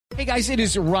Hey guys, it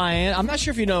is Ryan. I'm not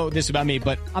sure if you know this about me,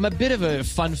 but I'm a bit of a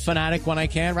fun fanatic when I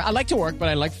can. I like to work, but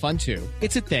I like fun too.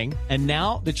 It's a thing. And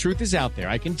now the truth is out there.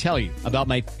 I can tell you about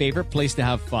my favorite place to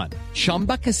have fun.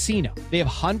 Chumba Casino. They have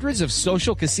hundreds of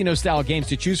social casino style games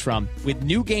to choose from with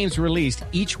new games released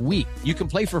each week. You can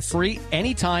play for free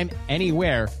anytime,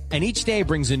 anywhere. And each day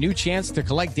brings a new chance to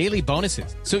collect daily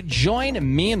bonuses. So join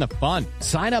me in the fun.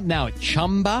 Sign up now at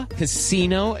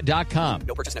ChumbaCasino.com.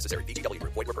 No purchase necessary. VGW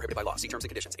Group. Void where prohibited by law. See terms and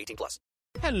conditions. 18+.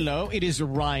 Hello, it is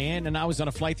Ryan, and I was on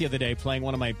a flight the other day playing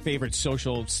one of my favorite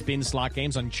social spin slot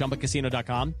games on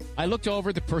ChumbaCasino.com. I looked over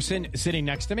at the person sitting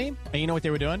next to me, and you know what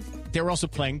they were doing? They were also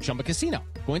playing Chumba Casino.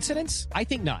 Coincidence? I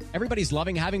think not. Everybody's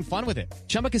loving having fun with it.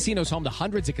 Chumba Casino is home to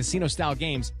hundreds of casino-style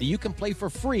games that you can play for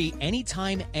free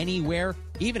anytime, anywhere,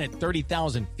 even at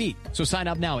 30,000 feet. So sign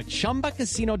up now at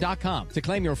ChumbaCasino.com to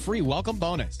claim your free welcome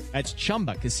bonus. That's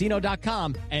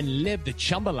ChumbaCasino.com and live the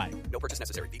Chumba life. No purchase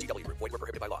necessary. VGW Group. Void where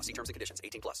prohibited by law. See terms and conditions.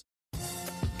 18+.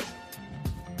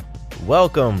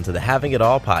 Welcome to the Having It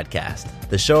All podcast,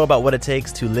 the show about what it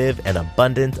takes to live an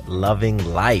abundant, loving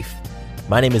life.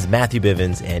 My name is Matthew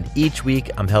Bivens, and each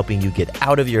week I'm helping you get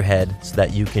out of your head so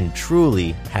that you can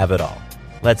truly have it all.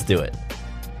 Let's do it.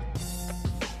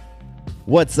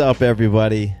 What's up,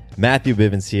 everybody? Matthew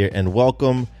Bivens here, and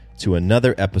welcome to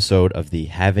another episode of the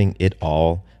Having It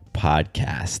All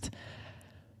podcast.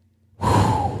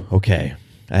 Okay,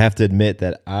 I have to admit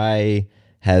that I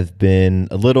have been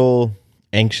a little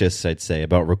anxious, I'd say,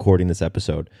 about recording this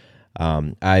episode.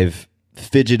 I've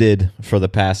fidgeted for the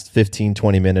past 15,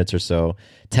 20 minutes or so,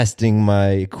 testing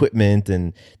my equipment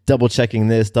and double-checking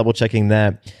this, double-checking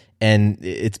that, and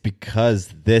it's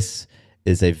because this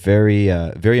is a very,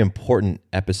 very important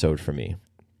episode for me.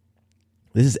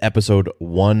 This is episode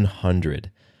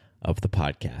 100 of the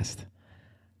podcast.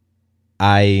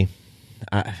 I'm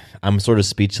sort of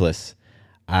speechless.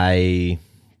 I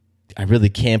really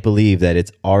can't believe that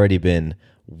it's already been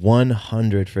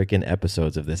 100 freaking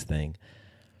episodes of this thing.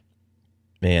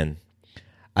 Man,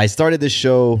 I started this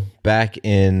show back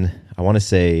in, I want to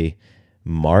say,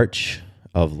 March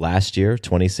of last year,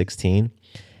 2016.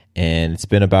 And it's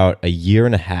been about a year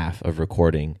and a half of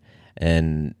recording.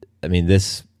 And I mean,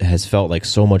 this has felt like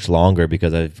so much longer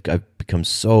because I've become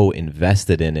so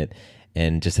invested in it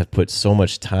and just have put so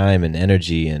much time and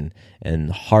energy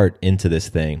and heart into this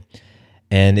thing.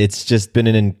 And it's just been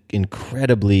an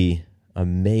incredibly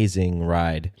amazing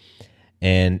ride.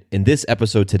 And in this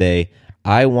episode today,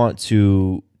 I want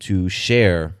to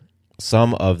share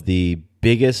some of the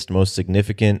biggest, most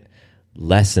significant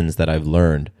lessons that I've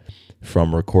learned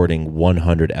from recording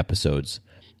 100 episodes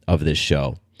of this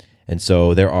show. And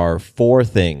so there are four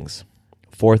things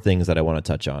that I want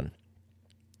to touch on.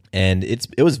 And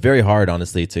it was very hard,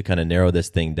 honestly, to kind of narrow this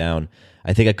thing down.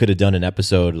 I think I could have done an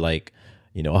episode like,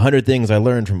 100 things I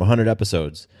learned from 100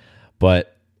 episodes.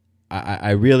 But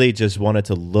I really just wanted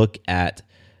to look at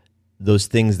those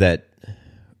things that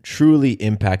truly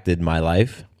impacted my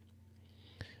life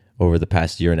over the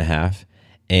past year and a half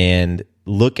and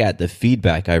look at the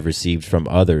feedback I've received from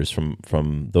others,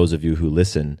 from those of you who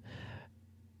listen,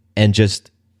 and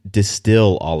just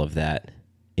distill all of that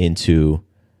into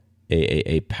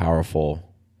a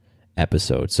powerful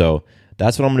episode. So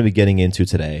that's what I'm going to be getting into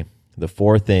today. The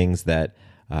four lessons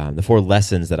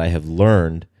that I have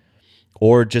learned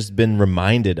or just been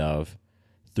reminded of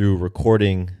through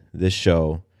recording this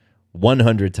show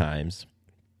 100 times.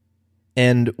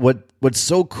 And what's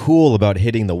so cool about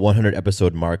hitting the 100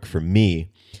 episode mark for me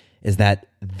is that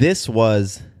this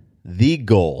was the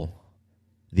goal,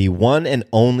 the one and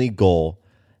only goal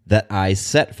that I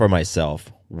set for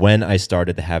myself when I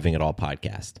started the Having It All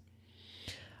podcast.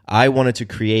 I wanted to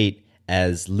create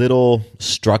as little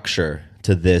structure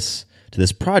to this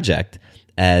project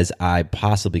as I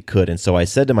possibly could. And so I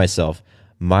said to myself,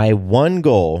 my one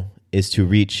goal is to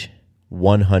reach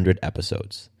 100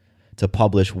 episodes, to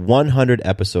publish 100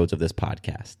 episodes of this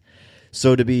podcast.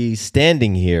 So to be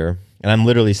standing here, and I'm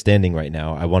literally standing right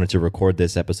now, I wanted to record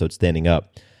this episode standing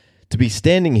up, to be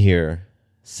standing here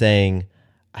saying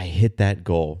I hit that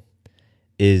goal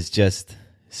is just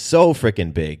so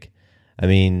freaking big. I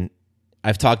mean,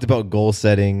 I've talked about goal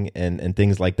setting and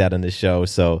things like that on this show.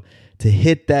 So to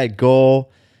hit that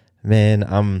goal, man,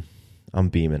 I'm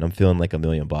beaming. I'm feeling like $1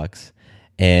 million.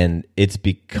 And it's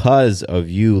because of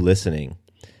you listening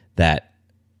that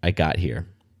I got here.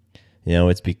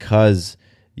 It's because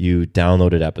you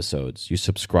downloaded episodes, you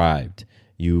subscribed,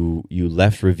 you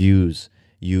left reviews,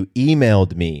 you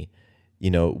emailed me.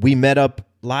 We met up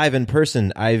live in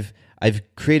person. I've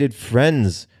created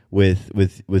friends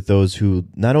with those who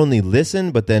not only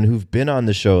listen, but then who've been on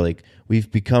the show. Like, we've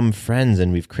become friends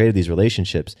and we've created these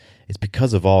relationships. It's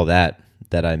because of all that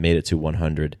I made it to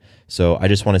 100. So I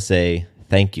just want to say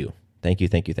thank you. Thank you,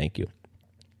 thank you, thank you.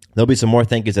 There'll be some more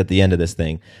thank yous at the end of this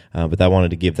thing, but I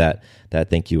wanted to give that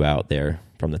thank you out there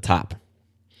from the top.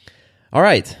 All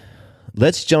right,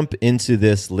 let's jump into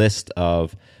this list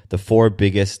of the 4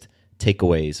 biggest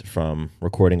takeaways from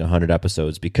recording 100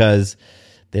 episodes, because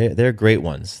they're great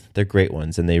ones. They're great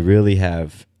ones, and they really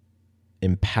have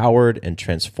empowered and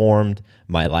transformed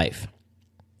my life.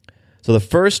 So the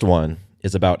first one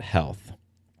is about health.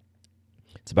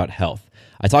 It's about health.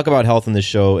 I talk about health in this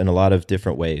show in a lot of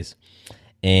different ways.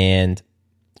 And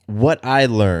what I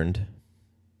learned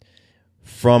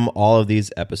from all of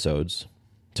these episodes,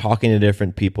 talking to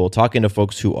different people, talking to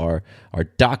folks who are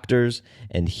doctors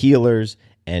and healers,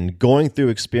 and going through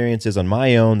experiences on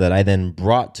my own that I then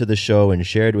brought to the show and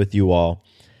shared with you all,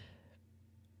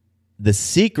 the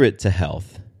secret to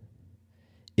health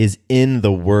is in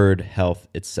the word health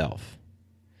itself.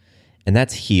 And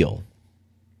that's heal.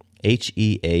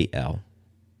 Heal.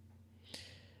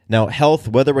 Now, health,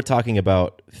 whether we're talking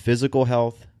about physical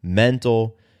health,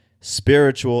 mental,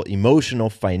 spiritual, emotional,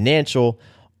 financial,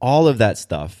 all of that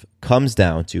stuff comes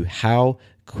down to how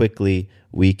quickly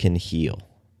we can heal.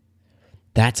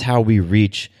 That's how we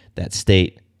reach that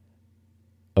state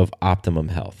of optimum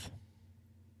health.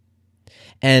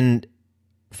 And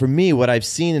for me, what I've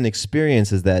seen and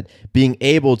experienced is that being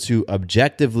able to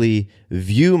objectively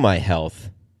view my health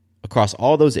across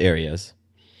all those areas,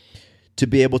 to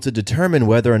be able to determine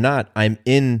whether or not I'm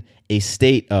in a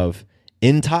state of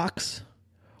intox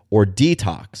or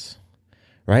detox,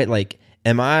 right? Like,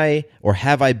 am I or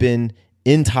have I been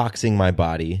intoxing my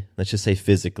body, let's just say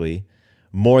physically,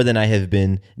 more than I have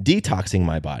been detoxing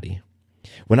my body?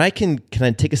 When I can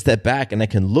I take a step back and I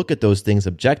can look at those things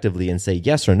objectively and say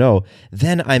yes or no,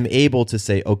 then I'm able to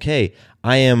say, okay,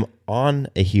 I am on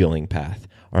a healing path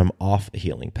or I'm off a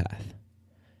healing path.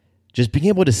 Just being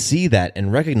able to see that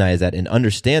and recognize that and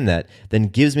understand that then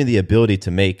gives me the ability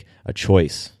to make a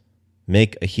choice,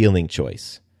 make a healing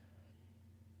choice.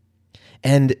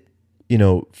 And,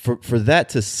 for that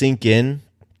to sink in,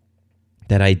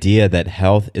 that idea that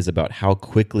health is about how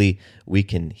quickly we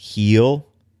can heal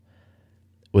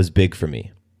was big for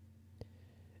me,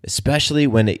 especially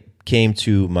when it came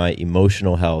to my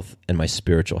emotional health and my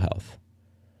spiritual health.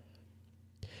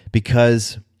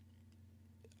 Because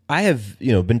I have,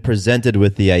 been presented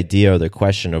with the idea or the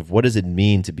question of what does it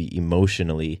mean to be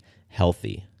emotionally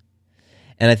healthy?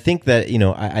 And I think that,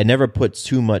 I never put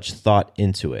too much thought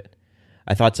into it.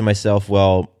 I thought to myself,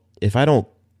 well, if I don't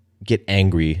get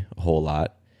angry a whole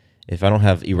lot, if I don't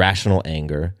have irrational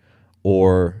anger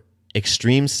or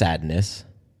extreme sadness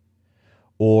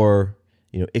or,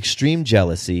 extreme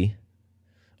jealousy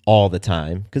all the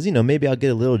time, because, maybe I'll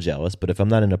get a little jealous, but if I'm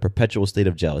not in a perpetual state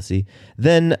of jealousy,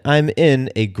 then I'm in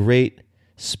a great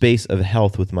space of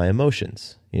health with my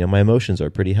emotions. My emotions are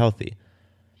pretty healthy.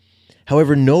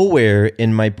 However, nowhere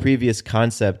in my previous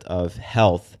concept of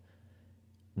health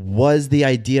was the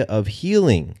idea of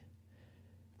healing.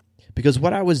 Because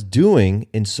what I was doing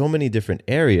in so many different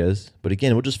areas, but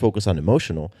again, we'll just focus on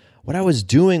emotional, what I was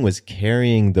doing was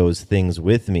carrying those things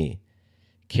with me,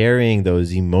 carrying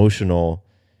those emotional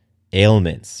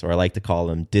ailments, or I like to call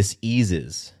them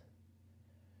diseases,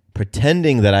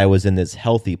 pretending that I was in this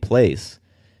healthy place,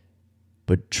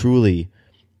 but truly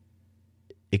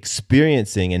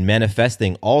experiencing and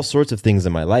manifesting all sorts of things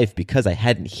in my life because I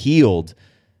hadn't healed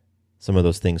some of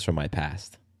those things from my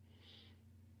past.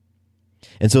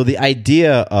 And so the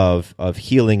idea of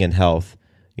healing and health,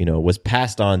 was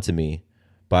passed on to me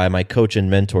by my coach and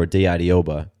mentor, Day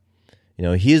Adioba.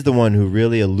 He's the one who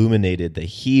really illuminated the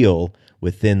heal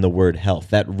within the word health,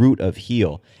 that root of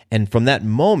heal. And from that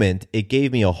moment, it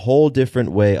gave me a whole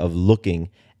different way of looking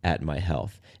at my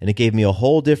health. And it gave me a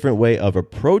whole different way of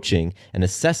approaching and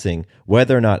assessing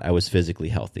whether or not I was physically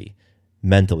healthy,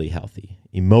 mentally healthy,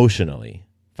 emotionally,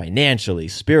 financially,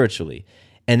 spiritually.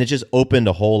 And it just opened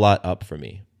a whole lot up for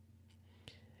me.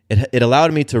 It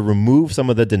allowed me to remove some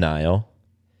of the denial,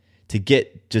 to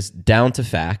get just down to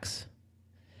facts,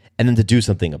 and then to do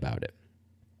something about it.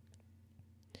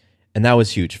 And that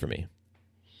was huge for me.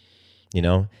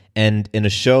 And in a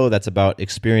show that's about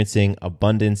experiencing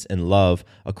abundance and love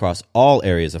across all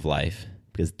areas of life,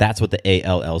 because that's what the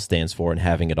ALL stands for, and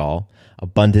having it all,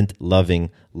 abundant, loving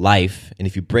life. And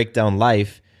if you break down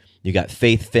life, you got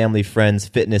faith, family, friends,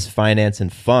 fitness, finance,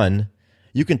 and fun.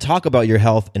 You can talk about your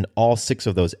health in all 6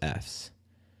 of those F's.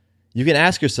 You can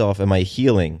ask yourself, am I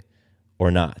healing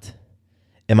or not?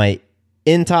 Am I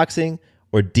intoxing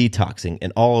or detoxing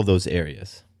in all of those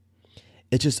areas?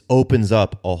 it just opens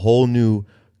up a whole new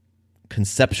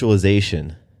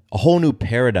conceptualization, a whole new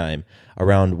paradigm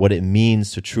around what it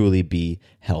means to truly be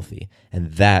healthy.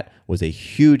 And that was a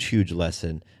huge, huge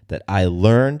lesson that I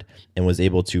learned and was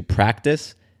able to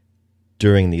practice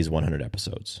during these 100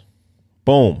 episodes.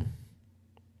 Boom.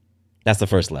 That's the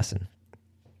first lesson.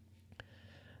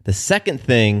 The second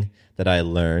thing that I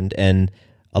learned, and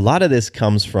a lot of this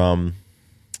comes from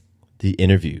the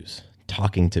interviews,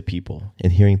 talking to people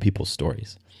and hearing people's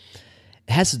stories.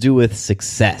 It has to do with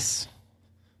success.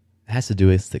 It has to do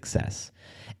with success.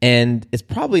 And it's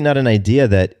probably not an idea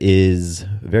that is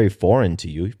very foreign to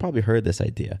you. You've probably heard this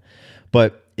idea.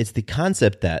 But it's the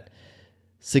concept that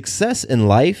success in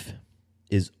life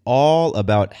is all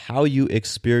about how you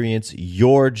experience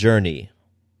your journey.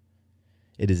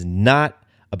 It is not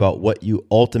about what you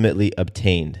ultimately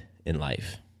obtained in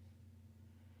life.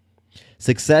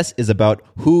 Success is about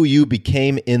who you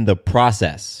became in the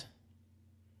process.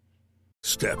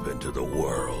 Step into the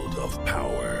world of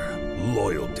power,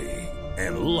 loyalty,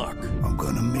 and luck. I'm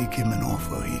gonna make him an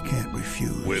offer he can't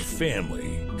refuse. With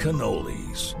family,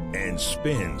 cannolis, and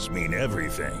spins mean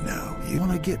everything. Now, you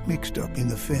wanna get mixed up in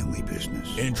the family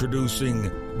business. Introducing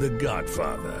The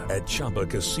Godfather at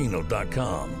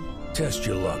ChumbaCasino.com. Test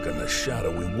your luck in the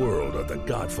shadowy world of The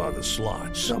Godfather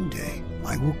slot. Someday,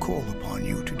 I will call upon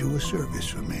you to do a service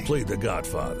for me. Play The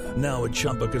Godfather now at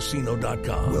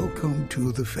ChumbaCasino.com. Welcome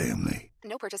to the family.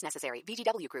 No purchase necessary.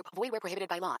 VGW Group. Void where prohibited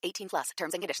by law. 18 plus.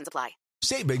 Terms and conditions apply.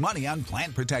 Save big money on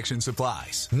plant protection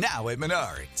supplies. Now at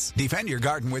Menards. Defend your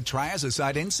garden with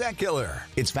Triazicide Insect Killer.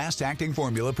 Its fast-acting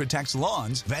formula protects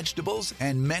lawns, vegetables,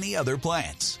 and many other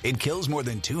plants. It kills more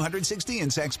than 260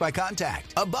 insects by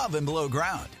contact, above and below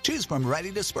ground. Choose from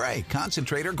ready to spray,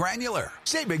 concentrate, or granular.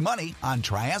 Save big money on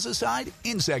Triazicide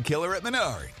Insect Killer at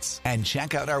Menards. And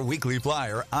check out our weekly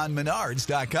flyer on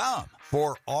Menards.com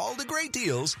for all the great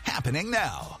deals happening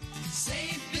now.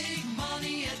 Save big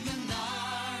money at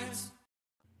Menards.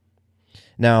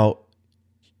 Now,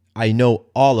 I know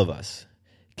all of us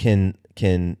can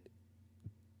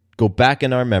go back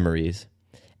in our memories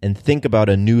and think about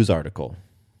a news article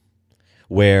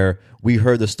where we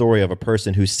heard the story of a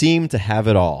person who seemed to have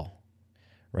it all,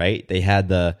 right? They had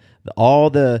all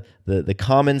the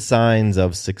common signs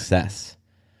of success.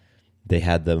 They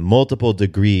had the multiple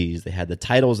degrees. They had the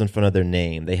titles in front of their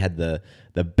name. They had the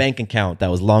bank account that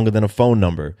was longer than a phone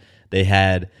number. They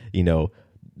had,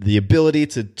 the ability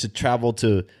to travel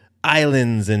to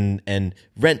islands and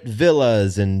rent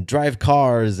villas and drive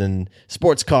cars and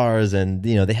sports cars. And,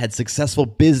 they had successful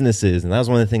businesses. And that was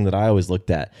one of the things that I always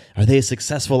looked at. Are they a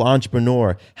successful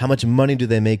entrepreneur? How much money do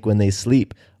they make when they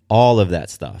sleep? All of that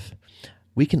stuff.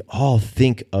 We can all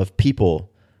think of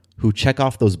people who check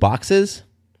off those boxes,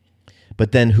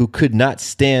 but then who could not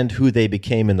stand who they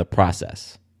became in the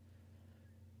process.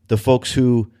 The folks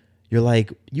who you're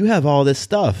like, you have all this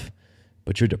stuff,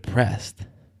 but you're depressed.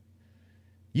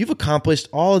 You've accomplished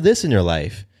all of this in your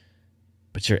life,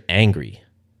 but you're angry.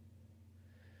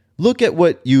 Look at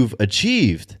what you've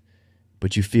achieved,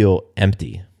 but you feel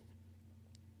empty.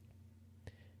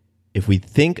 If we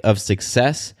think of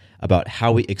success about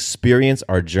how we experience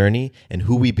our journey and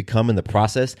who we become in the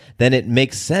process, then it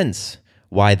makes sense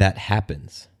why that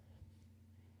happens.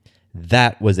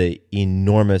 That was an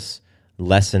enormous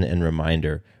lesson and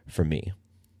reminder for me.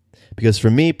 Because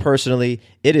for me personally,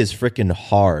 it is freaking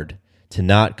hard to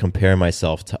not compare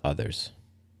myself to others.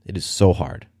 It is so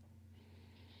hard.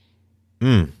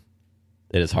 It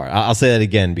is hard. I'll say that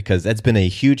again because that's been a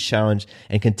huge challenge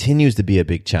and continues to be a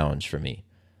big challenge for me.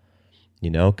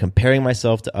 Comparing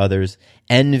myself to others,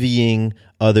 envying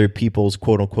other people's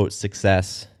quote unquote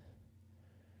success.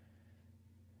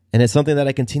 And it's something that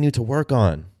I continue to work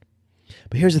on.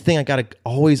 But here's the thing, I got to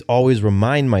always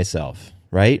remind myself,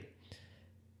 right?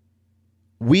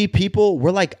 We people,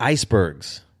 we're like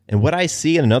icebergs. And what I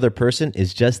see in another person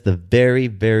is just the very,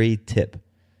 very tip.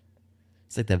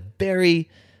 It's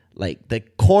like the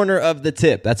corner of the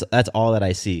tip. That's all that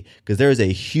I see. Because there is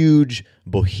a huge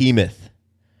behemoth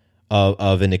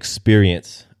of an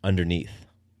experience underneath.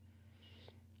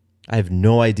 I have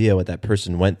no idea what that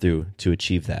person went through to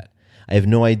achieve that. I have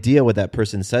no idea what that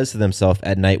person says to themselves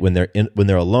at night when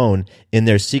they're alone in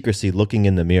their secrecy looking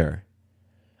in the mirror.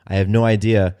 I have no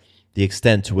idea the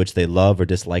extent to which they love or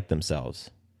dislike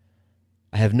themselves.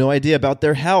 I have no idea about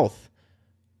their health,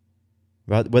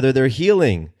 about whether they're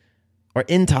healing or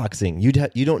intoxing. You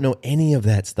don't know any of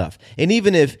that stuff. And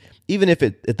even if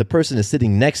the person is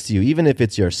sitting next to you, even if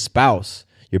it's your spouse,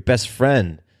 your best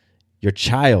friend, your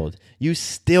child, you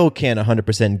still can't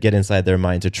 100% get inside their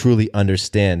mind to truly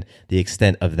understand the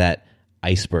extent of that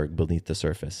iceberg beneath the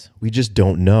surface. We just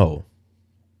don't know.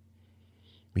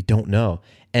 We don't know.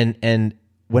 And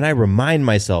when I remind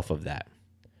myself of that,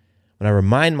 when I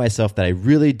remind myself that I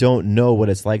really don't know what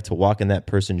it's like to walk in that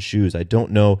person's shoes, I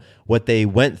don't know what they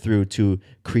went through to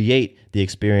create the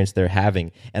experience they're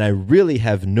having, and I really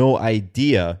have no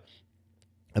idea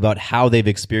about how they've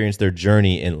experienced their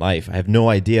journey in life. I have no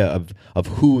idea of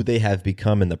who they have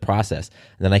become in the process.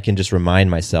 And then I can just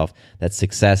remind myself that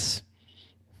success,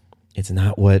 it's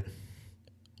not what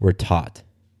we're taught.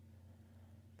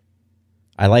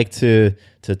 I like to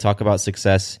talk about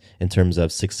success in terms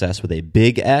of success with a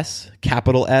big S,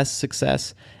 capital S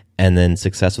success, and then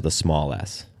success with a small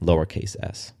s, lowercase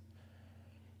s.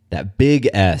 That big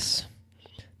S,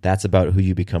 that's about who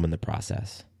you become in the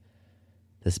process.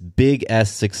 This big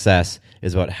S success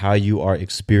is about how you are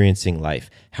experiencing life,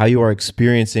 how you are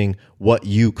experiencing what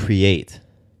you create.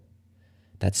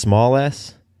 That small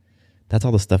s, that's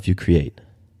all the stuff you create.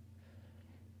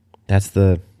 That's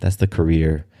the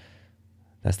career.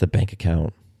 That's the bank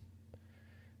account.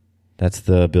 That's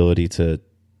the ability to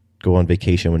go on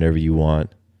vacation whenever you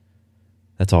want.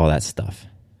 That's all that stuff.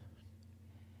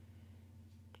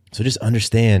 So just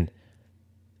understand,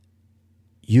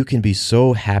 you can be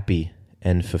so happy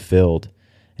and fulfilled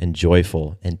and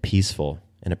joyful and peaceful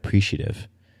and appreciative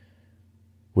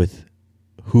with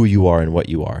who you are and what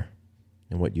you are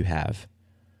and what you have.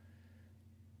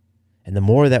 And the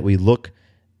more that we look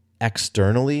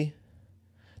externally,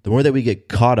 the more that we get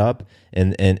caught up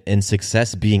in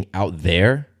success being out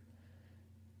there,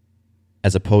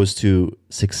 as opposed to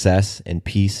success and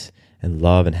peace and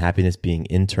love and happiness being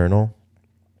internal,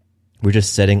 we're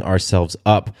just setting ourselves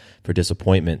up for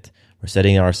disappointment. We're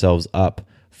setting ourselves up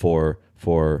for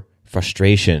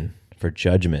frustration, for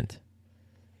judgment.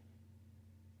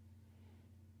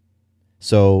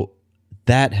 So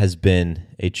that has been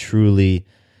a truly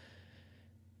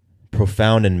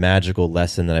profound and magical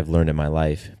lesson that I've learned in my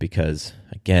life, because,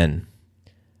 again,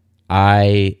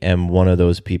 I am one of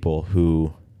those people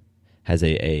who has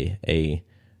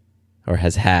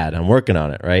has had, I'm working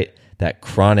on it, right? That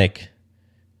chronic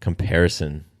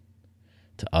comparison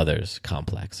to others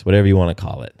complex, whatever you want to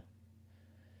call it.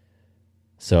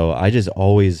 So I just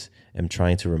always am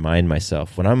trying to remind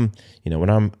myself when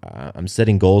I'm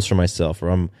setting goals for myself,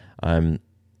 or I'm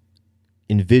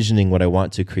envisioning what I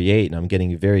want to create, and I'm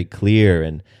getting very clear,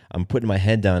 and I'm putting my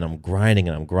head down, I'm grinding,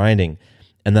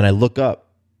 and then I look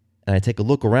up and I take a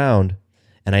look around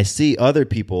and I see other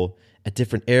people at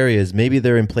different areas. Maybe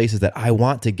they're in places that I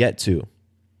want to get to.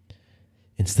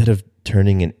 Instead of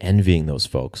turning and envying those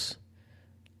folks,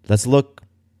 let's look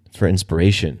for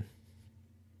inspiration,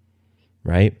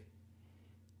 right?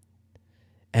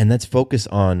 And let's focus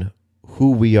on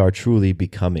who we are truly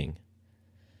becoming.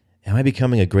 Am I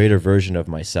becoming a greater version of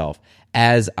myself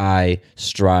as I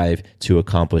strive to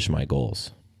accomplish my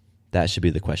goals? That should be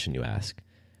the question you ask.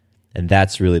 And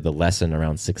that's really the lesson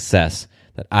around success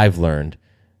that I've learned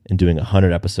in doing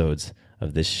 100 episodes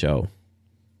of this show.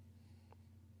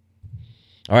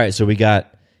 All right, so we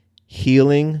got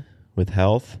healing with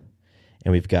health,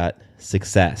 and we've got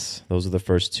success. Those are the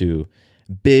first two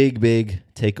big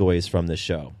takeaways from this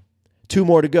show. 2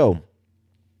 more to go.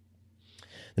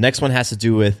 The next one has to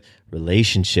do with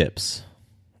relationships.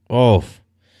 Oh,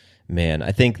 man.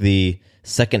 I think the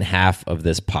second half of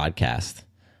this podcast,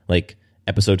 like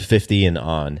episode 50 and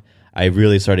on, I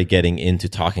really started getting into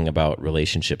talking about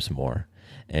relationships more,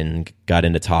 and got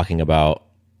into talking about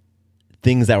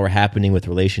things that were happening with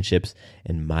relationships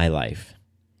in my life.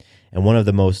 And one of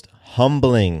the most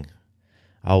humbling,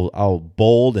 I'll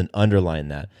bold and underline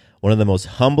that, one of the most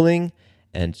humbling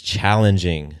and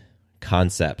challenging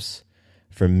concepts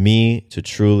for me to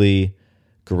truly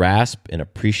grasp and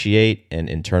appreciate and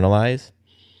internalize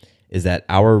is that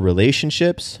our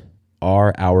relationships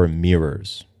are our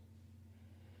mirrors.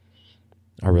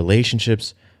 Our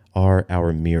relationships are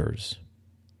our mirrors.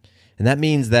 And that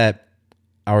means that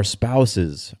our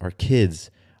spouses, our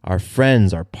kids, our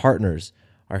friends, our partners,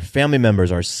 our family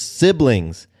members, our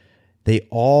siblings, they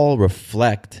all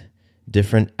reflect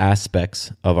different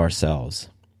aspects of ourselves.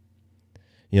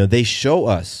 They show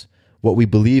us what we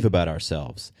believe about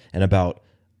ourselves and about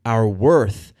our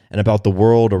worth and about the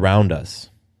world around us.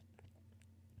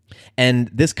 And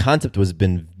this concept has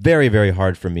been very, very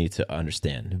hard for me to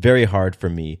understand, very hard for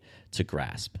me to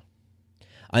grasp,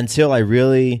 until I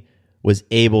really was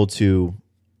able to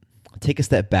take a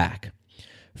step back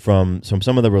from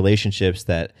some of the relationships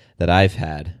that I've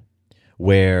had,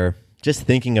 where just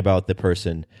thinking about the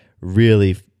person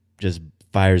really just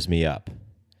fires me up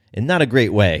in not a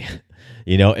great way.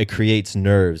 It creates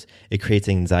nerves, it creates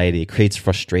anxiety, it creates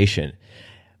frustration.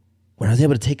 When I was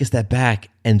able to take a step back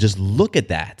and just look at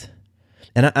that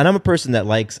And I'm a person that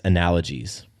likes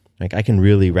analogies. Like I can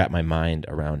really wrap my mind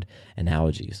around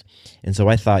analogies. And so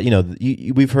I thought,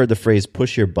 we've heard the phrase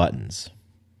push your buttons,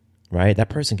 right? That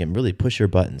person can really push your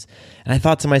buttons. And I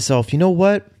thought to myself, you know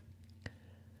what?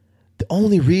 The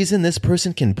only reason this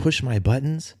person can push my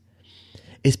buttons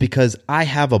is because I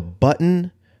have a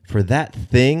button for that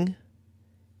thing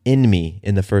in me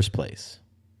in the first place.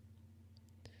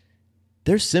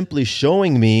 They're simply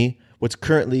showing me what's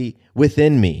currently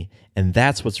within me, and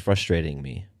that's what's frustrating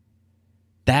me.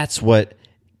 That's what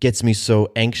gets me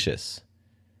so anxious.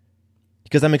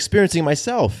 Because I'm experiencing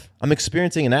myself. I'm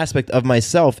experiencing an aspect of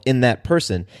myself in that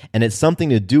person, and it's something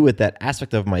to do with that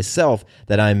aspect of myself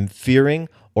that I'm fearing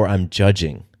or I'm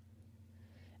judging.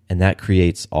 And that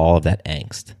creates all of that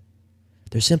angst.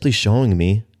 They're simply showing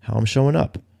me how I'm showing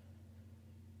up.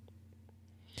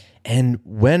 And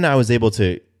when I was able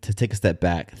to take a step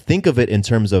back, think of it in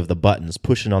terms of the buttons,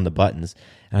 pushing on the buttons.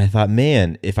 And I thought,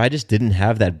 man, if I just didn't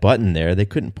have that button there, they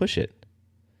couldn't push it.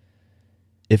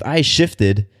 If I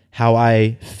shifted how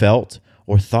I felt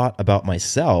or thought about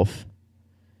myself,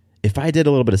 if I did a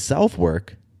little bit of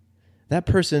self-work, that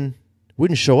person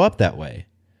wouldn't show up that way.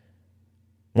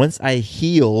 Once I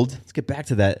healed, let's get back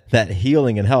to that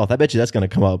healing and health. I bet you that's going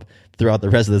to come up throughout the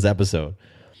rest of this episode.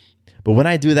 But when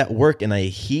I do that work and I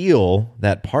heal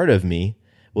that part of me,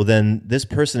 well, then this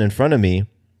person in front of me,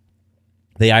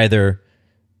 they either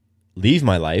leave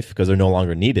my life because they're no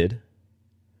longer needed,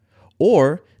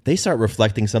 or they start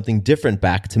reflecting something different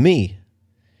back to me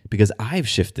because I've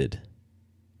shifted.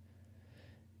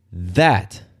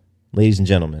 That, ladies and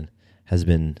gentlemen, has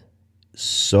been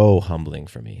so humbling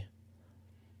for me.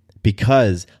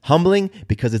 Because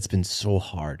it's been so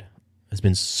hard. It's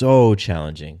been so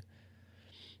challenging.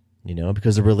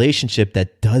 Because the relationship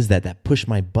that does that push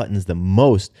my buttons the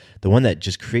most, the one that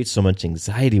just creates so much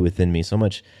anxiety within me, so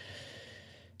much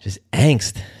just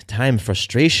angst, time,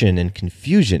 frustration, and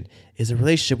confusion, is a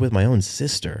relationship with my own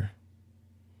sister.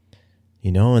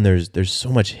 And there's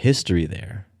so much history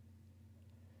there.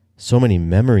 So many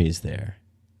memories there.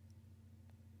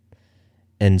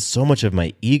 And so much of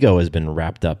my ego has been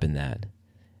wrapped up in that.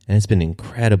 And it's been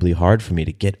incredibly hard for me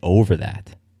to get over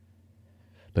that.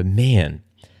 But man,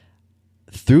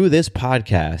 through this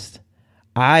podcast,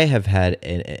 I have had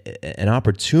an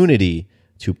opportunity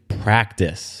to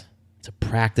practice. To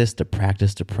practice.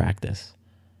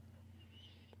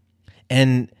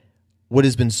 And what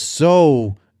has been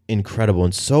so incredible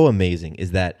and so amazing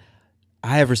is that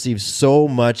I have received so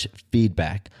much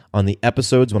feedback on the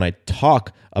episodes when I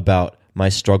talk about my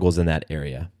struggles in that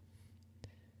area.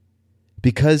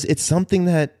 Because it's something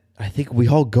that I think we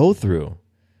all go through,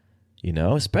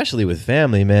 especially with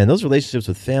family, man. Those relationships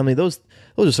with family, those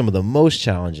are some of the most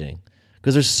challenging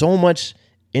because there's so much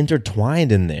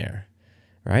intertwined in there,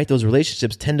 right? Those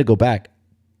relationships tend to go back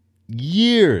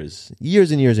years and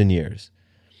years and years.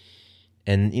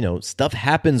 And, stuff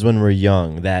happens when we're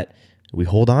young that we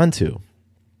hold on to.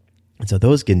 And so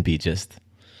those can be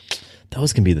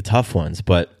the tough ones.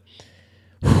 But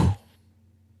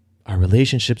our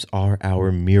relationships are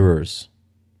our mirrors.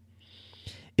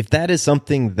 If that is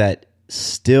something that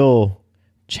still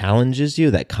challenges you,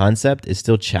 that concept is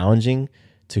still challenging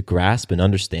to grasp and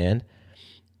understand,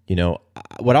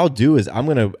 what I'll do is I'm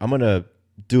gonna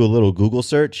do a little Google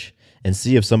search and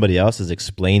see if somebody else has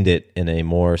explained it in a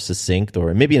more succinct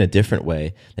or maybe in a different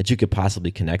way that you could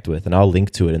possibly connect with, and I'll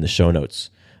link to it in the show notes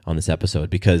on this episode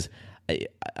because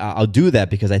I'll do that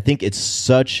because I think it's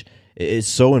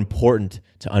so important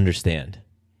to understand.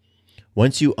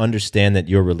 Once you understand that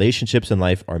your relationships in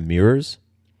life are mirrors,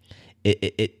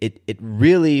 it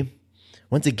really,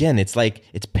 once again, it's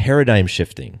paradigm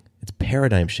shifting. It's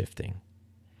paradigm shifting.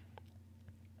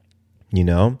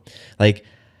 I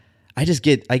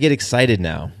get excited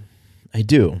now. I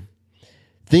do.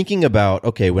 Thinking about,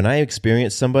 okay, when I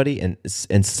experience somebody and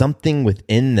something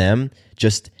within them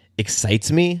just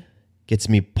excites me, gets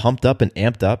me pumped up and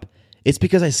amped up, it's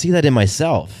because I see that in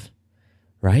myself,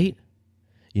 right?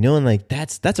 And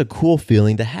that's a cool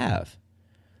feeling to have.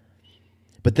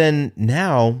 But then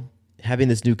now, having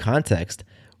this new context,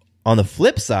 on the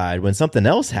flip side, when something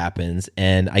else happens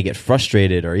and I get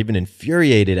frustrated or even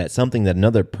infuriated at something that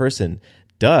another person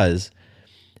does,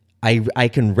 I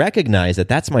can recognize that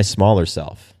that's my smaller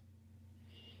self.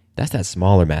 That's that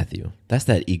smaller Matthew. That's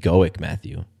that egoic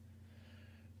Matthew,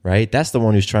 right? That's the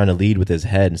one who's trying to lead with his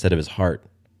head instead of his heart.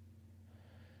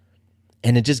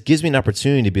 And it just gives me an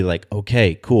opportunity to be like,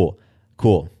 okay, cool.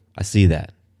 I see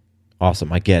that.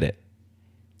 Awesome. I get it.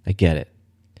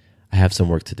 I have some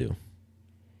work to do.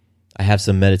 I have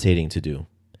some meditating to do.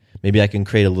 Maybe I can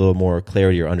create a little more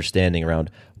clarity or understanding around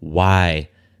why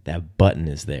that button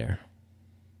is there.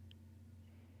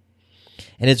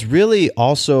 And it's really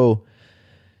also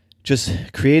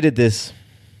just created this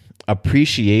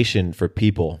appreciation for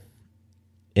people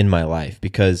in my life,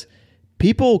 because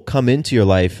people come into your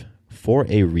life for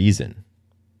a reason.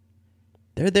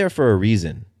 They're there for a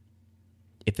reason.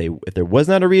 If there was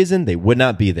not a reason, they would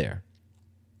not be there.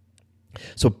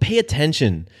 So pay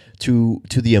attention to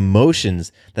the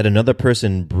emotions that another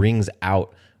person brings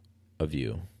out of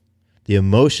you, the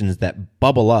emotions that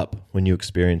bubble up when you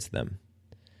experience them.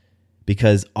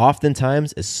 Because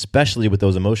oftentimes, especially with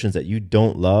those emotions that you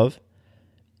don't love,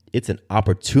 it's an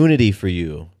opportunity for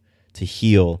you to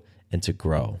heal and to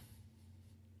grow.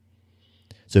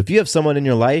 So if you have someone in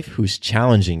your life who's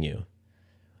challenging you,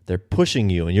 they're pushing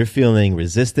you, and you're feeling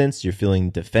resistance, you're feeling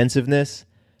defensiveness,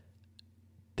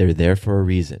 they're there for a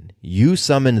reason. You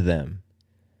summoned them.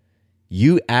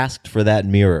 You asked for that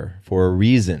mirror for a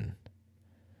reason.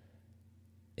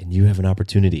 And you have an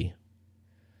opportunity.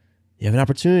 You have an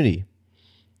opportunity.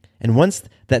 And once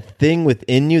that thing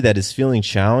within you that is feeling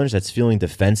challenged, that's feeling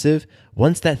defensive,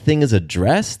 once that thing is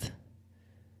addressed,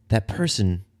 that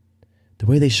person, the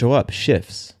way they show up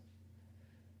shifts.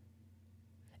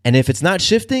 And if it's not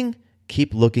shifting,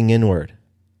 keep looking inward.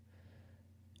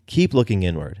 Keep looking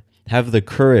inward. Have the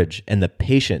courage and the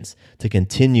patience to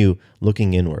continue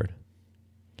looking inward,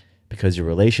 because your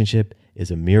relationship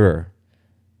is a mirror.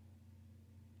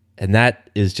 And that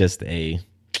is just it's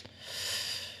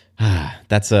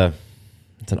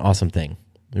an awesome thing.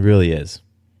 It really is.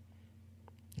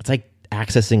 It's like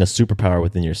accessing a superpower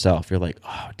within yourself. You're like,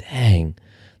 oh, dang,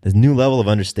 this new level of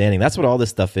understanding. That's what all this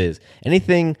stuff is.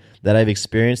 Anything that I've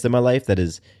experienced in my life that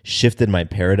has shifted my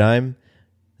paradigm,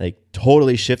 like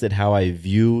totally shifted how I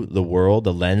view the world,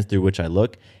 the lens through which I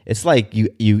look. It's like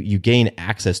you gain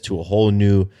access to a whole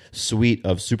new suite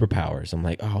of superpowers. I'm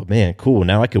like, oh man, cool.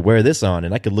 Now I could wear this on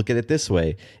and I could look at it this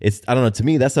way. I don't know, to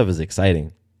me, that stuff is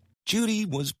exciting. Judy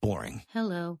was boring.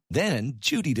 Hello. Then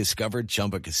Judy discovered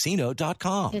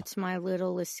ChumbaCasino.com. It's my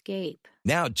little escape.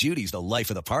 Now Judy's the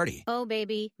life of the party. Oh,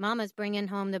 baby, mama's bringing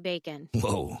home the bacon.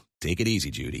 Whoa, take it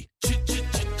easy, Judy.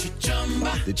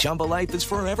 The Chumba life is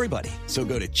for everybody. So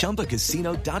go to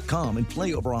ChumbaCasino.com and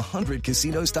play over 100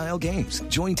 casino-style games.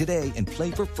 Join today and play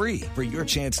for free for your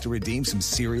chance to redeem some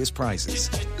serious prizes.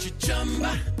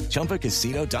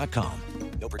 ChumbaCasino.com.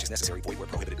 No purchase necessary. Void where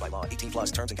prohibited by law. 18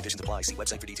 plus terms and conditions apply. See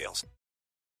website for details.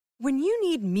 When you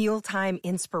need mealtime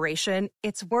inspiration,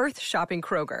 it's worth shopping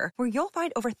Kroger, where you'll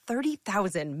find over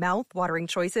 30,000 mouth-watering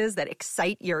choices that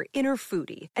excite your inner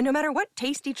foodie. And no matter what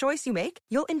tasty choice you make,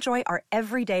 you'll enjoy our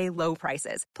everyday low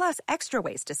prices, plus extra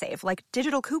ways to save, like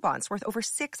digital coupons worth over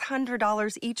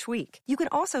 $600 each week. You can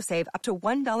also save up to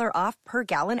 $1 off per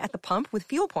gallon at the pump with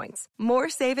fuel points. More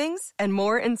savings and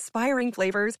more inspiring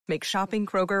flavors make shopping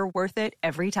Kroger worth it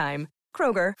every time.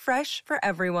 Kroger, fresh for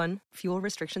everyone. Fuel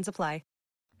restrictions apply.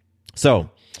 So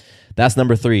that's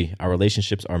number 3. Our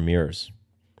relationships are mirrors.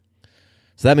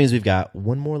 So that means we've got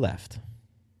one more left.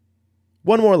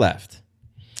 One more left.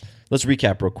 Let's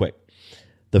recap real quick.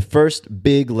 The first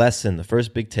big lesson, the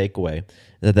first big takeaway,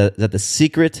 that the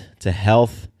secret to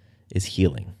health is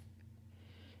healing.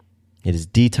 It is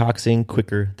detoxing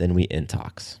quicker than we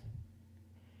intox.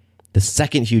 The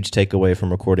second huge takeaway from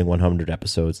recording 100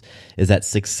 episodes is that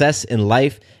success in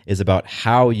life is about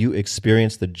how you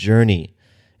experience the journey.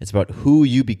 It's about who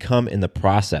you become in the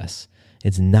process.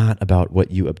 It's not about what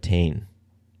you obtain.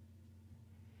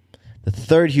 The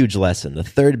third huge lesson, the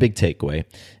third big takeaway,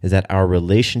 is that our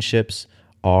relationships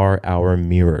are our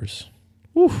mirrors.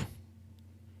 Woo.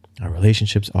 Our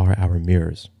relationships are our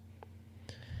mirrors.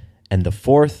 And the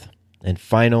fourth and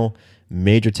final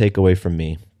major takeaway from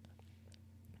me,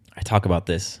 I talk about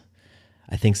this,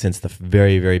 I think, since the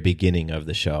very, very beginning of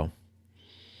the show.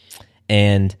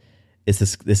 And it's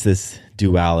this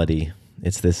duality.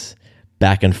 It's this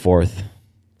back and forth,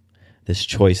 this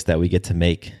choice that we get to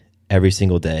make every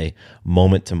single day,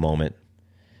 moment to moment,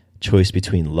 choice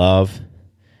between love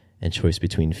and choice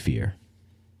between fear.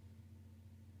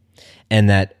 And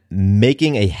that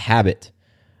making a habit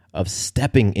of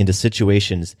stepping into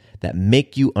situations that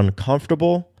make you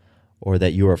uncomfortable or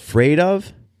that you're afraid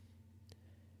of,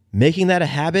 making that a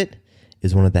habit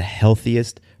is one of the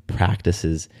healthiest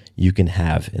practices you can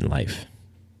have in life.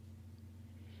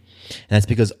 And that's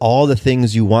because all the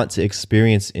things you want to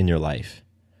experience in your life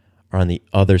are on the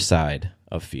other side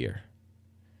of fear.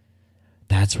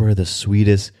 That's where the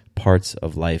sweetest parts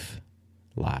of life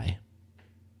lie.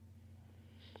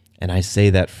 And I say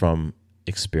that from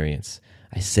experience.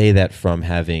 I say that from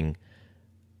having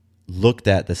looked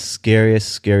at the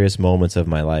scariest moments of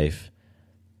my life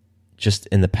just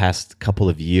in the past couple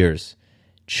of years,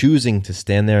 choosing to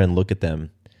stand there and look at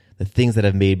them, the things that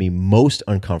have made me most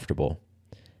uncomfortable,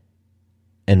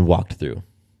 and walked through.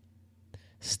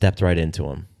 Stepped right into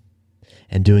them.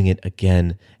 And doing it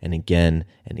again and again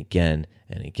and again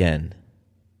and again.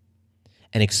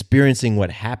 And experiencing what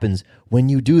happens when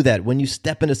you do that, when you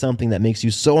step into something that makes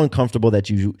you so uncomfortable that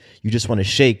you just want to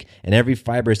shake and every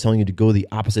fiber is telling you to go the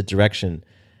opposite direction.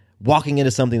 Walking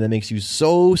into something that makes you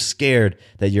so scared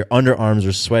that your underarms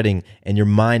are sweating and your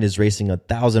mind is racing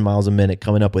 1,000 miles a minute,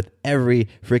 coming up with every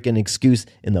freaking excuse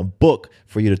in the book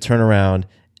for you to turn around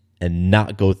and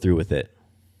not go through with it.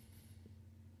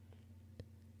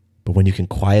 But when you can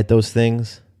quiet those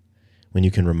things, when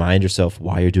you can remind yourself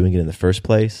why you're doing it in the first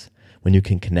place, when you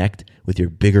can connect with your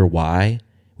bigger why,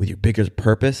 with your bigger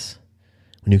purpose,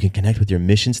 when you can connect with your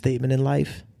mission statement in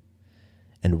life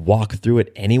and walk through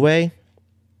it anyway,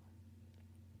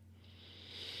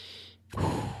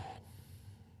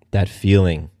 that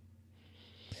feeling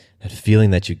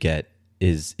that you get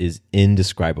is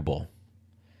indescribable.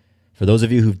 For those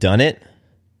of you who've done it,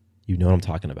 you know what I'm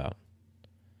talking about.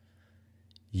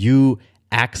 You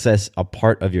access a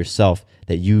part of yourself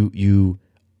that you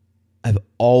have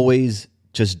always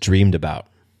just dreamed about.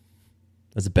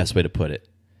 That's the best way to put it.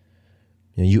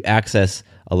 You access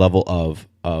a level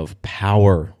of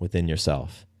power within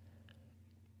yourself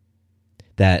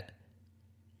that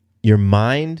your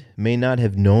mind may not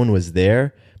have known was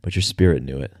there, but your spirit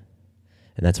knew it.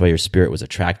 And that's why your spirit was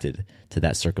attracted to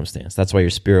that circumstance. That's why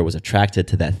your spirit was attracted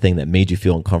to that thing that made you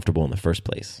feel uncomfortable in the first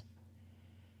place.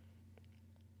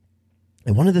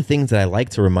 And one of the things that I like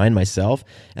to remind myself,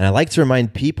 and I like to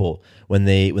remind people when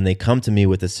they come to me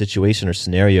with a situation or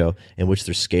scenario in which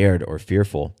they're scared or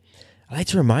fearful, I like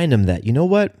to remind them that, you know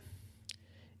what?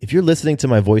 If you're listening to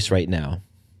my voice right now,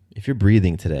 if you're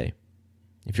breathing today,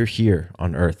 if you're here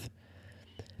on earth,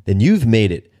 then you've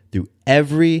made it through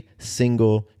every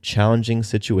single challenging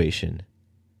situation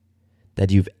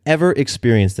that you've ever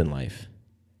experienced in life.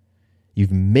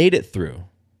 You've made it through.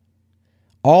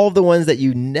 All of the ones that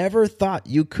you never thought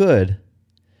you could,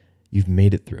 you've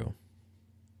made it through.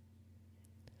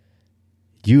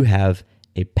 You have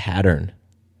a pattern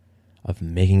of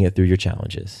making it through your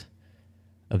challenges,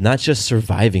 of not just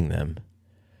surviving them,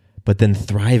 but then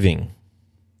thriving.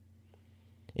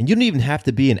 And you don't even have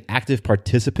to be an active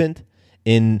participant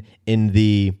in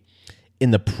the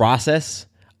process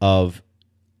of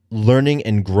learning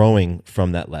and growing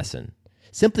from that lesson.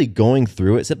 Simply going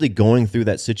through it, simply going through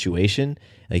that situation,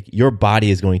 like your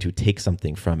body is going to take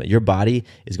something from it. Your body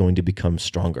is going to become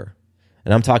stronger.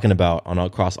 And I'm talking about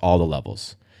across all the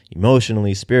levels,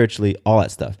 emotionally, spiritually, all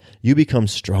that stuff. You become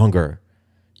stronger.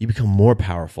 You become more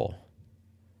powerful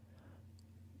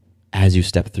as you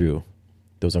step through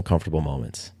those uncomfortable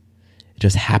moments. It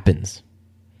just happens.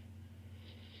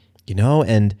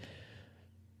 And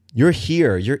you're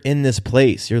here, you're in this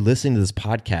place, you're listening to this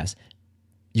podcast.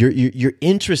 You're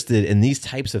interested in these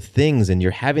types of things, and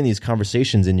you're having these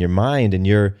conversations in your mind, and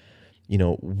you're,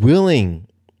 willing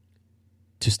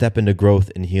to step into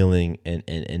growth and healing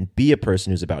and be a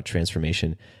person who's about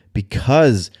transformation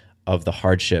because of the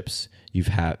hardships you've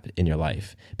had in your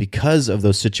life, because of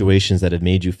those situations that have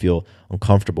made you feel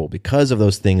uncomfortable, because of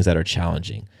those things that are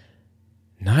challenging,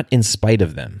 not in spite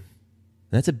of them.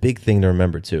 And that's a big thing to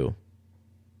remember too.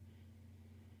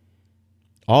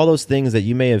 All those things that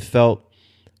you may have felt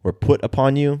were put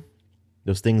upon you,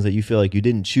 those things that you feel like you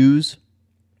didn't choose,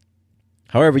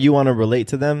 however you want to relate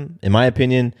to them, in my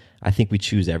opinion, I think we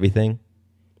choose everything,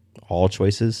 all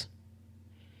choices.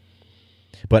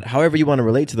 But however you want to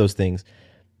relate to those things,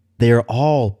 they are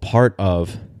all part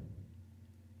of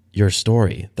your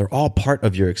story. They're all part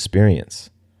of your experience.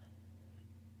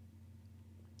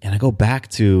 And I go back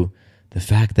to the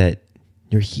fact that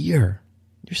you're here.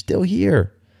 You're still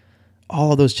here.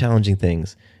 All of those challenging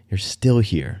things, you're still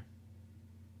here.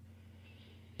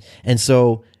 And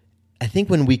so I think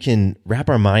when we can wrap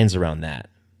our minds around that,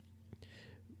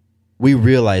 we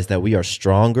realize that we are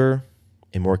stronger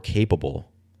and more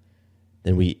capable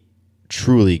than we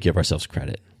truly give ourselves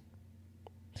credit.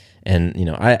 And,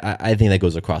 I think that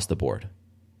goes across the board.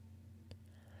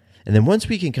 And then once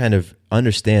we can kind of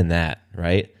understand that,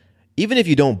 right? Even if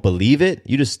you don't believe it,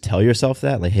 you just tell yourself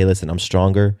that, like, hey, listen, I'm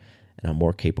stronger and I'm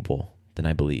more capable than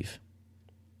I believe.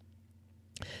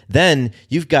 Then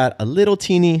you've got a little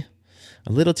teeny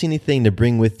thing to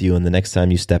bring with you in the next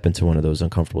time you step into one of those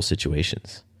uncomfortable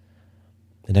situations.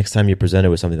 The next time you're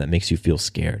presented with something that makes you feel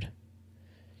scared.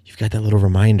 You've got that little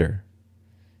reminder.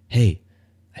 Hey,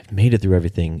 I've made it through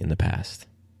everything in the past.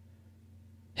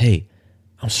 Hey,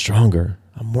 I'm stronger.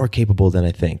 I'm more capable than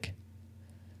I think.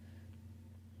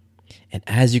 And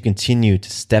as you continue to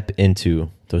step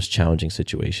into those challenging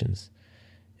situations,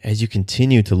 as you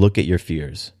continue to look at your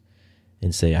fears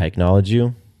and say, I acknowledge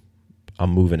you,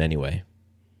 I'm moving anyway.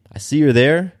 I see you're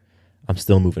there, I'm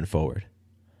still moving forward.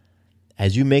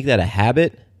 As you make that a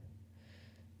habit,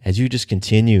 as you just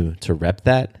continue to rep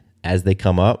that as they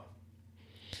come up,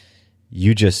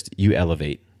 you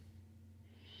elevate.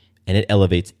 And it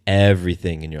elevates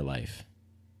everything in your life.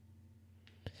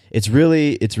 It's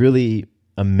really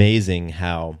amazing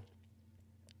how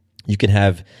you can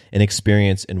have an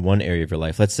experience in one area of your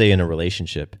life. Let's say in a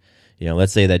relationship,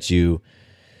 let's say that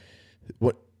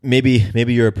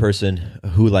maybe you're a person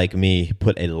who, like me,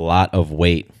 put a lot of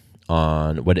weight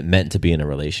on what it meant to be in a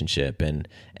relationship, and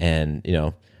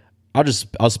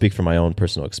I'll speak from my own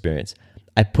personal experience.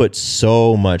 I put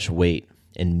so much weight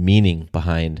and meaning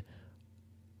behind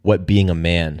what being a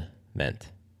man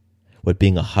meant, what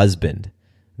being a husband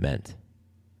meant.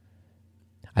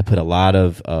 I put a lot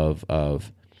of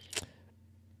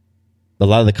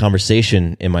the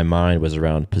conversation in my mind was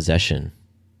around possession.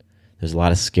 There's a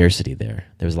lot of scarcity there.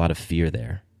 There's a lot of fear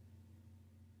there.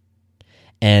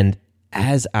 And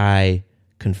as I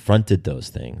confronted those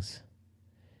things,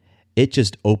 it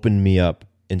just opened me up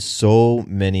in so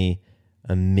many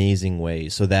amazing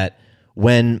ways, so that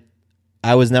when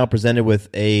I was now presented with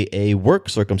a work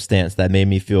circumstance that made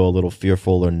me feel a little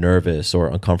fearful or nervous or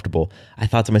uncomfortable, I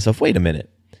thought to myself, wait a minute.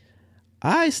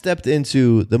 I stepped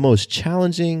into the most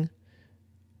challenging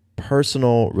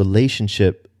personal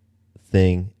relationship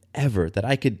thing ever that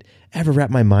I could ever wrap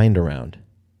my mind around.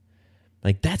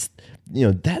 Like that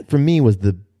for me was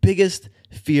the biggest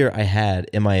fear I had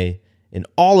in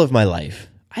all of my life.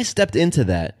 I stepped into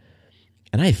that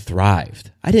and I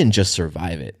thrived. I didn't just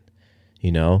survive it,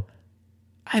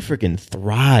 I freaking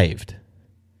thrived.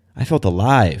 I felt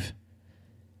alive.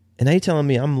 And now you're telling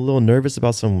me I'm a little nervous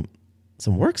about some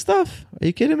work stuff? Are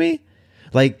you kidding me?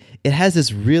 Like, it has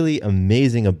this really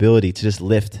amazing ability to just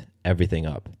lift everything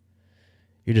up.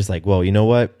 You're just like, well, you know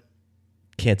what?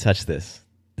 Can't touch this.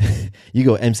 You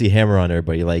go MC Hammer on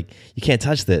everybody. Like, you can't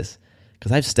touch this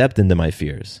because I've stepped into my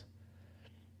fears.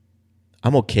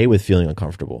 I'm okay with feeling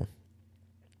uncomfortable.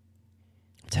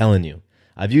 I'm telling you.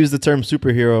 I've used the term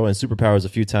superhero and superpowers a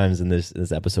few times in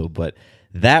this episode, but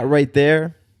that right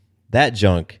there, that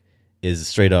junk is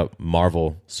straight up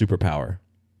Marvel superpower.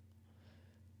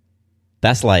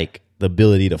 That's like the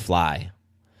ability to fly.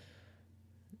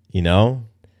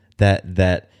 That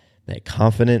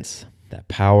confidence, that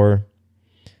power,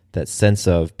 that sense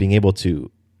of being able to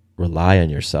rely on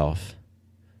yourself,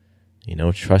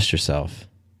 trust yourself,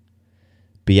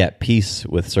 be at peace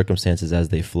with circumstances as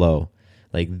they flow.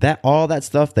 Like that, all that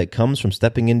stuff that comes from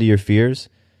stepping into your fears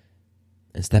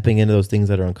and stepping into those things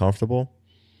that are uncomfortable.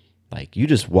 Like, you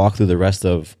just walk through the rest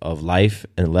of life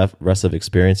and rest of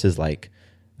experiences like,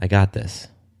 I got this.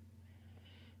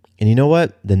 And you know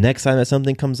what? The next time that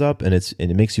something comes up and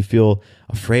it makes you feel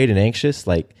afraid and anxious,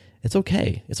 like, it's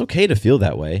okay. It's okay to feel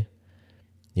that way.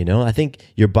 I think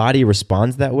your body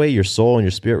responds that way. Your soul and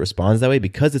your spirit responds that way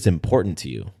because it's important to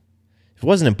you. If it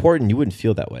wasn't important, you wouldn't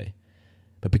feel that way.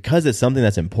 But because it's something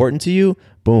that's important to you,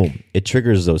 boom, it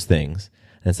triggers those things.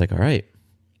 And it's like, all right,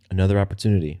 another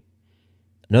opportunity.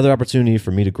 Another opportunity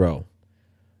for me to grow.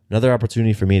 Another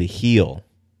opportunity for me to heal.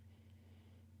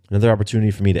 Another opportunity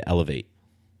for me to elevate.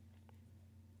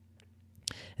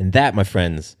 And that, my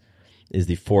friends, is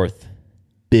the fourth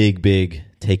big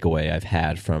takeaway I've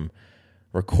had from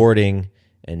recording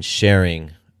and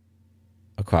sharing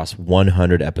across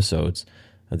 100 episodes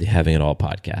of the Having It All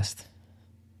podcast.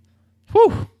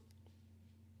 Whew.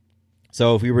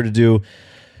 So if we were to do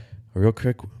a real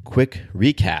quick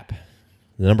recap,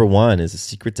 the number one is the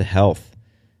secret to health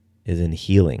is in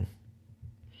healing.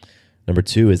 Number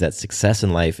two is that success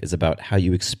in life is about how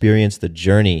you experience the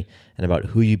journey and about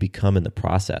who you become in the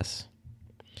process.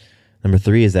 Number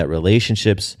three is that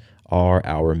relationships are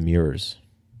our mirrors.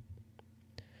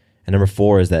 And number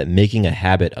four is that making a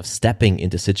habit of stepping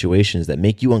into situations that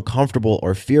make you uncomfortable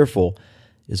or fearful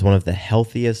is one of the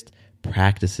healthiest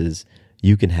practices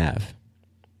you can have.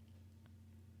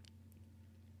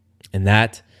 And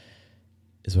that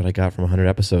is what I got from 100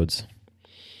 episodes.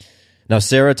 Now,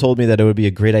 Sarah told me that it would be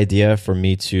a great idea for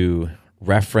me to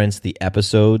reference the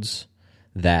episodes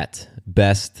that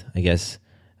best,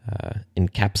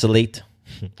 encapsulate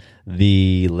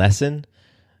the lesson.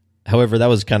 However, that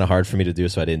was kind of hard for me to do,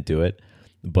 so I didn't do it.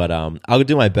 But I'll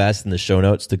do my best in the show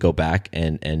notes to go back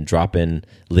and drop in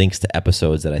links to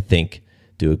episodes that I think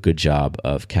do a good job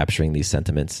of capturing these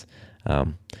sentiments.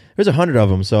 There's 100 of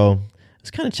them, so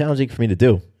it's kind of challenging for me to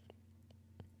do.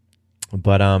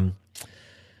 But,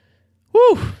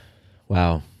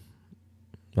 wow.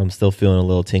 I'm still feeling a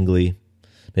little tingly.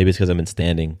 Maybe it's because I've been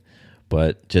standing.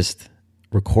 But just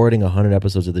recording 100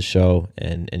 episodes of the show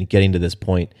and getting to this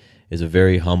point is a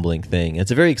very humbling thing. It's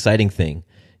a very exciting thing.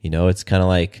 It's kind of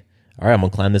like, all right, I'm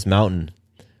going to climb this mountain.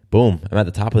 Boom, I'm at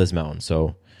the top of this mountain.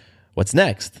 So what's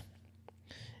next?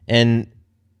 And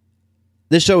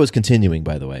this show is continuing,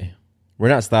 by the way. We're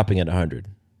not stopping at 100.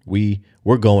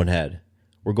 We're going ahead.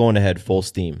 We're going ahead full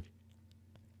steam.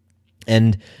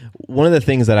 And one of the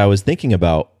things that I was thinking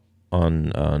about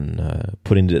on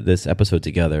putting this episode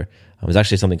together was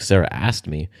actually something Sarah asked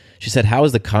me. She said, how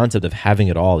has the concept of having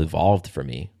it all evolved for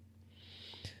me?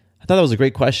 I thought that was a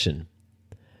great question,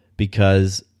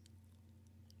 because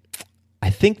I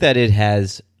think that it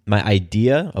has, my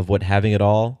idea of what having it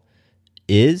all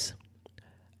is,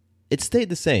 it stayed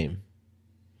the same.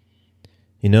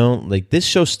 Like this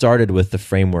show started with the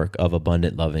framework of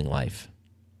abundant, loving life.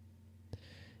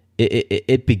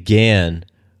 It began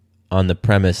on the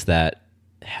premise that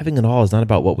having it all is not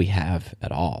about what we have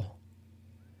at all.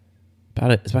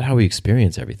 It's about how we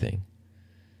experience everything.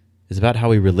 It's about how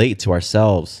we relate to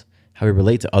ourselves, how we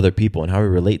relate to other people, and how we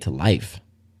relate to life.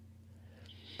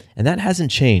 And that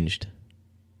hasn't changed.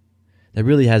 That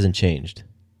really hasn't changed.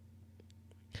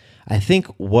 I think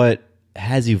what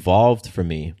has evolved for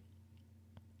me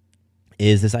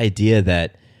is this idea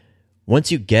that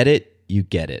once you get it, you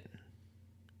get it.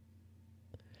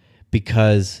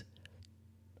 Because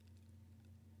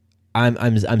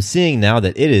I'm seeing now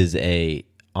that it is a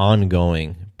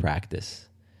ongoing practice.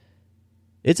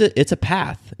 It's a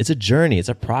path. It's a journey. It's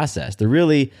a process.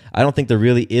 I don't think there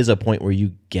really is a point where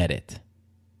you get it.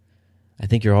 I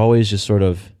think you're always just sort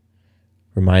of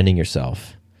reminding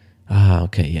yourself,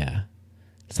 okay, yeah,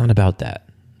 it's not about that.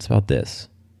 It's about this.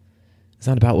 It's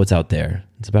not about what's out there.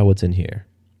 It's about what's in here.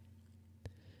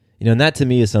 And that to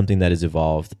me is something that has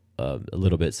evolved a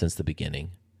little bit since the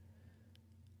beginning.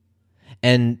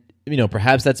 And,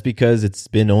 perhaps that's because it's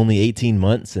been only 18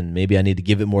 months and maybe I need to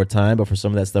give it more time before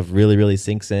some of that stuff really, really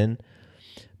sinks in.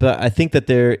 But I think that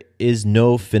there is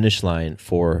no finish line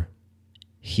for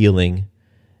healing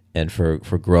and for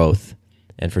growth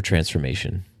and for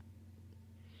transformation.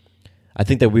 I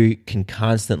think that we can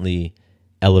constantly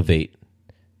elevate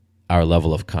our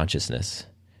level of consciousness,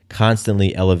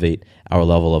 constantly elevate our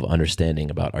level of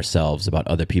understanding about ourselves, about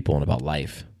other people, and about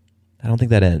life. I don't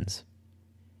think that ends.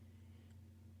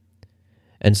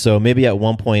 And so maybe at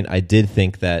one point I did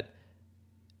think that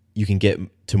you can get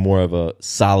to more of a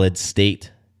solid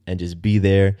state and just be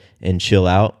there and chill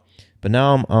out. But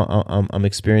now I'm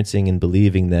experiencing and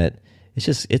believing that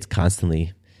it's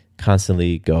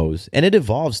constantly goes. And it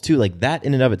evolves too. Like that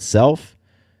in and of itself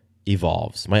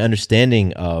evolves. My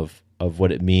understanding of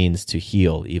what it means to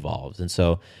heal evolves. And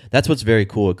so that's what's very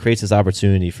cool. It creates this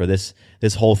opportunity for this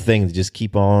whole thing to just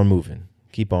keep on moving,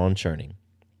 keep on churning.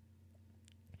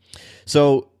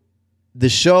 So the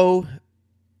show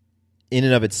in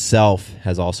and of itself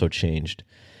has also changed.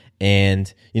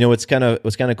 And what's kind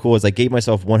of cool is I gave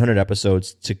myself 100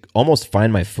 episodes to almost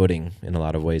find my footing in a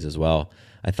lot of ways as well.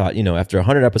 I thought, after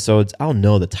 100 episodes, I'll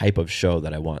know the type of show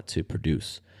that I want to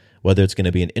produce. Whether it's going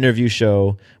to be an interview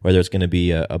show, whether it's going to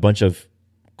be a bunch of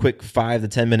quick 5 to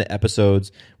 10 minute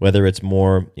episodes, whether it's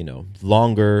more,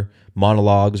 longer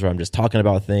monologues where I'm just talking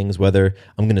about things, whether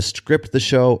I'm going to script the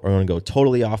show or I'm going to go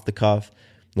totally off the cuff.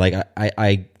 Like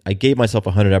I gave myself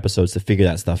 100 episodes to figure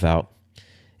that stuff out.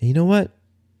 And you know what?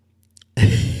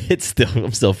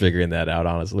 I'm still figuring that out,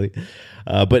 honestly.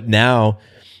 But now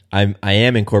I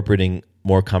am incorporating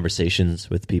more conversations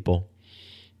with people.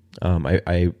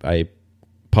 I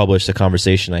published a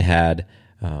conversation I had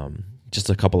just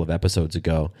a couple of episodes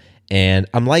ago, and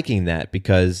I'm liking that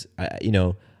because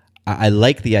I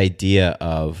like the idea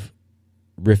of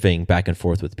riffing back and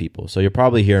forth with people. So you'll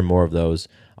probably hear more of those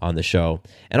on the show.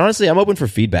 And honestly, I'm open for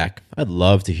feedback. I'd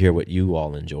love to hear what you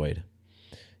all enjoyed.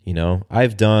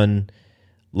 I've done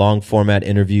long format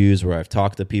interviews where I've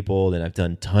talked to people and I've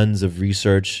done tons of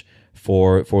research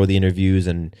for the interviews,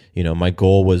 and my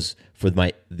goal was for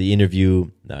the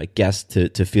interview guest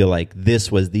to feel like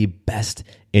this was the best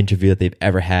interview that they've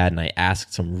ever had, and I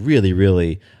asked some really,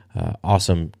 really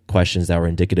awesome questions that were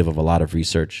indicative of a lot of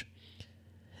research.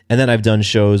 And then I've done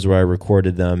shows where I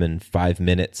recorded them in 5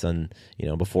 minutes and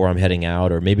before I'm heading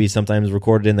out, or maybe sometimes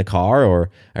recorded in the car, or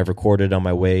I've recorded on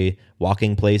my way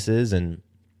walking places. And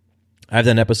I've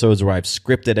done episodes where I've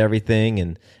scripted everything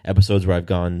and episodes where I've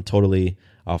gone totally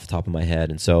off the top of my head.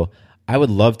 And so I would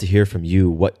love to hear from you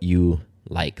what you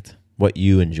liked, what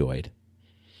you enjoyed.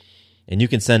 And you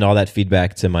can send all that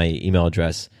feedback to my email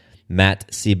address,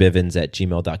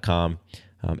 mattcbivens@gmail.com.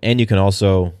 And you can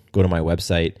also go to my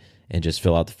website and just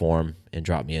fill out the form and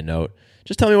drop me a note.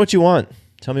 Just tell me what you want.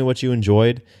 Tell me what you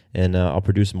enjoyed, and I'll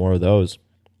produce more of those.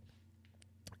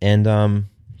 And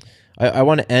I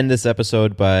want to end this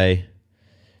episode by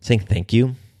saying thank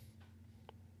you.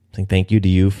 Saying thank you to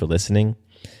you for listening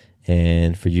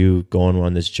and for you going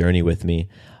on this journey with me.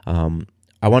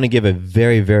 I want to give a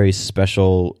very, very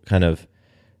special kind of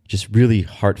just really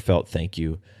heartfelt thank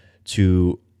you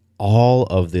to all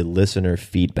of the listener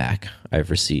feedback I've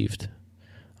received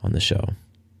on the show.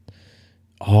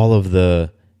 All of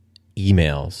the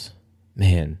emails.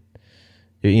 Man,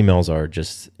 your emails are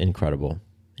just incredible.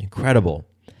 Incredible.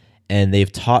 And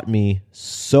they've taught me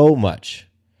so much.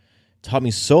 Taught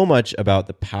me so much about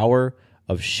the power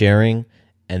of sharing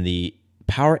and the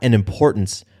power and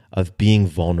importance of being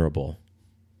vulnerable.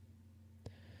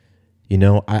 You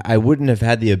know, I wouldn't have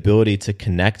had the ability to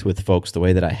connect with folks the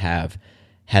way that I have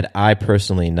had I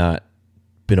personally not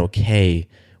been okay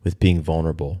with being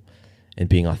vulnerable and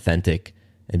being authentic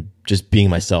and just being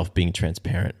myself, being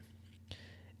transparent.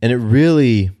 And it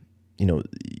really, you know,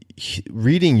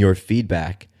 reading your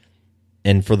feedback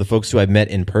and for the folks who I've met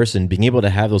in person, being able to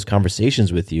have those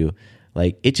conversations with you,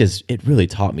 like it really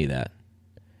taught me that.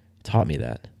 Taught me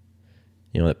that.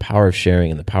 You know, the power of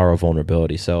sharing and the power of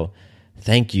vulnerability. So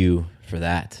thank you for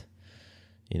that.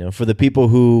 You know, for the people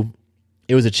who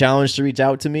it was a challenge to reach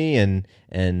out to me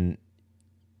and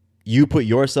you put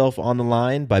yourself on the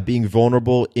line by being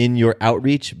vulnerable in your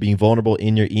outreach, being vulnerable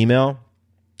in your email,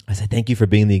 I say thank you for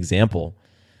being the example.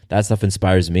 That stuff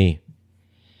inspires me.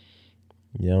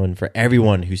 You know, and for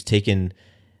everyone who's taken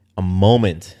a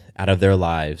moment out of their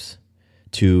lives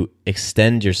to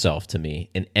extend yourself to me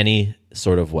in any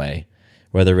sort of way,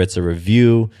 whether it's a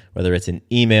review, whether it's an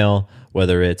email,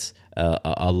 whether it's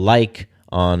a like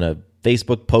on a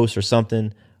Facebook post or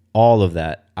something, all of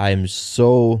that. I am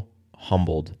so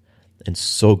humbled and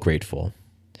so grateful.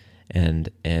 And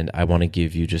I want to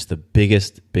give you just the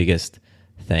biggest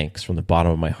thanks from the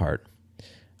bottom of my heart.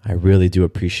 I really do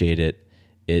appreciate it.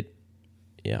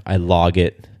 I log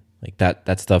it. Like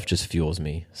that stuff just fuels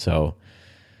me. So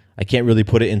I can't really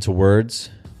put it into words,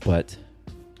 but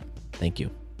thank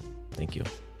you. Thank you.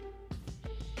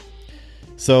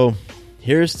 So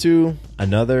here's to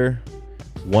another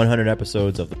 100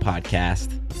 episodes of the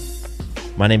podcast.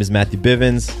 My name is Matthew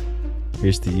Bivens.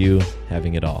 Here's to you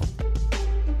having it all.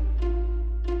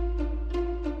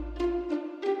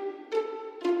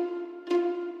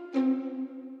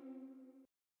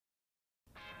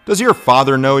 Does your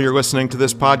father know you're listening to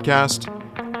this podcast?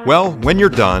 Well, when you're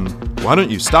done, why don't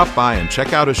you stop by and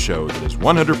check out a show that is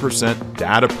 100%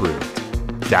 dad-approved,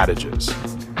 Dadages.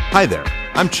 Hi there,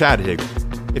 I'm Chad Higgle.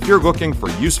 If you're looking for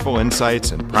useful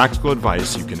insights and practical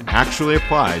advice you can actually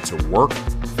apply to work,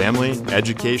 family,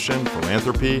 education,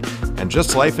 philanthropy, and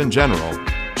just life in general,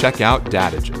 check out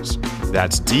Dadages.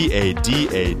 That's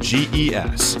Dadages,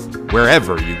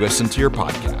 wherever you listen to your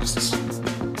podcasts.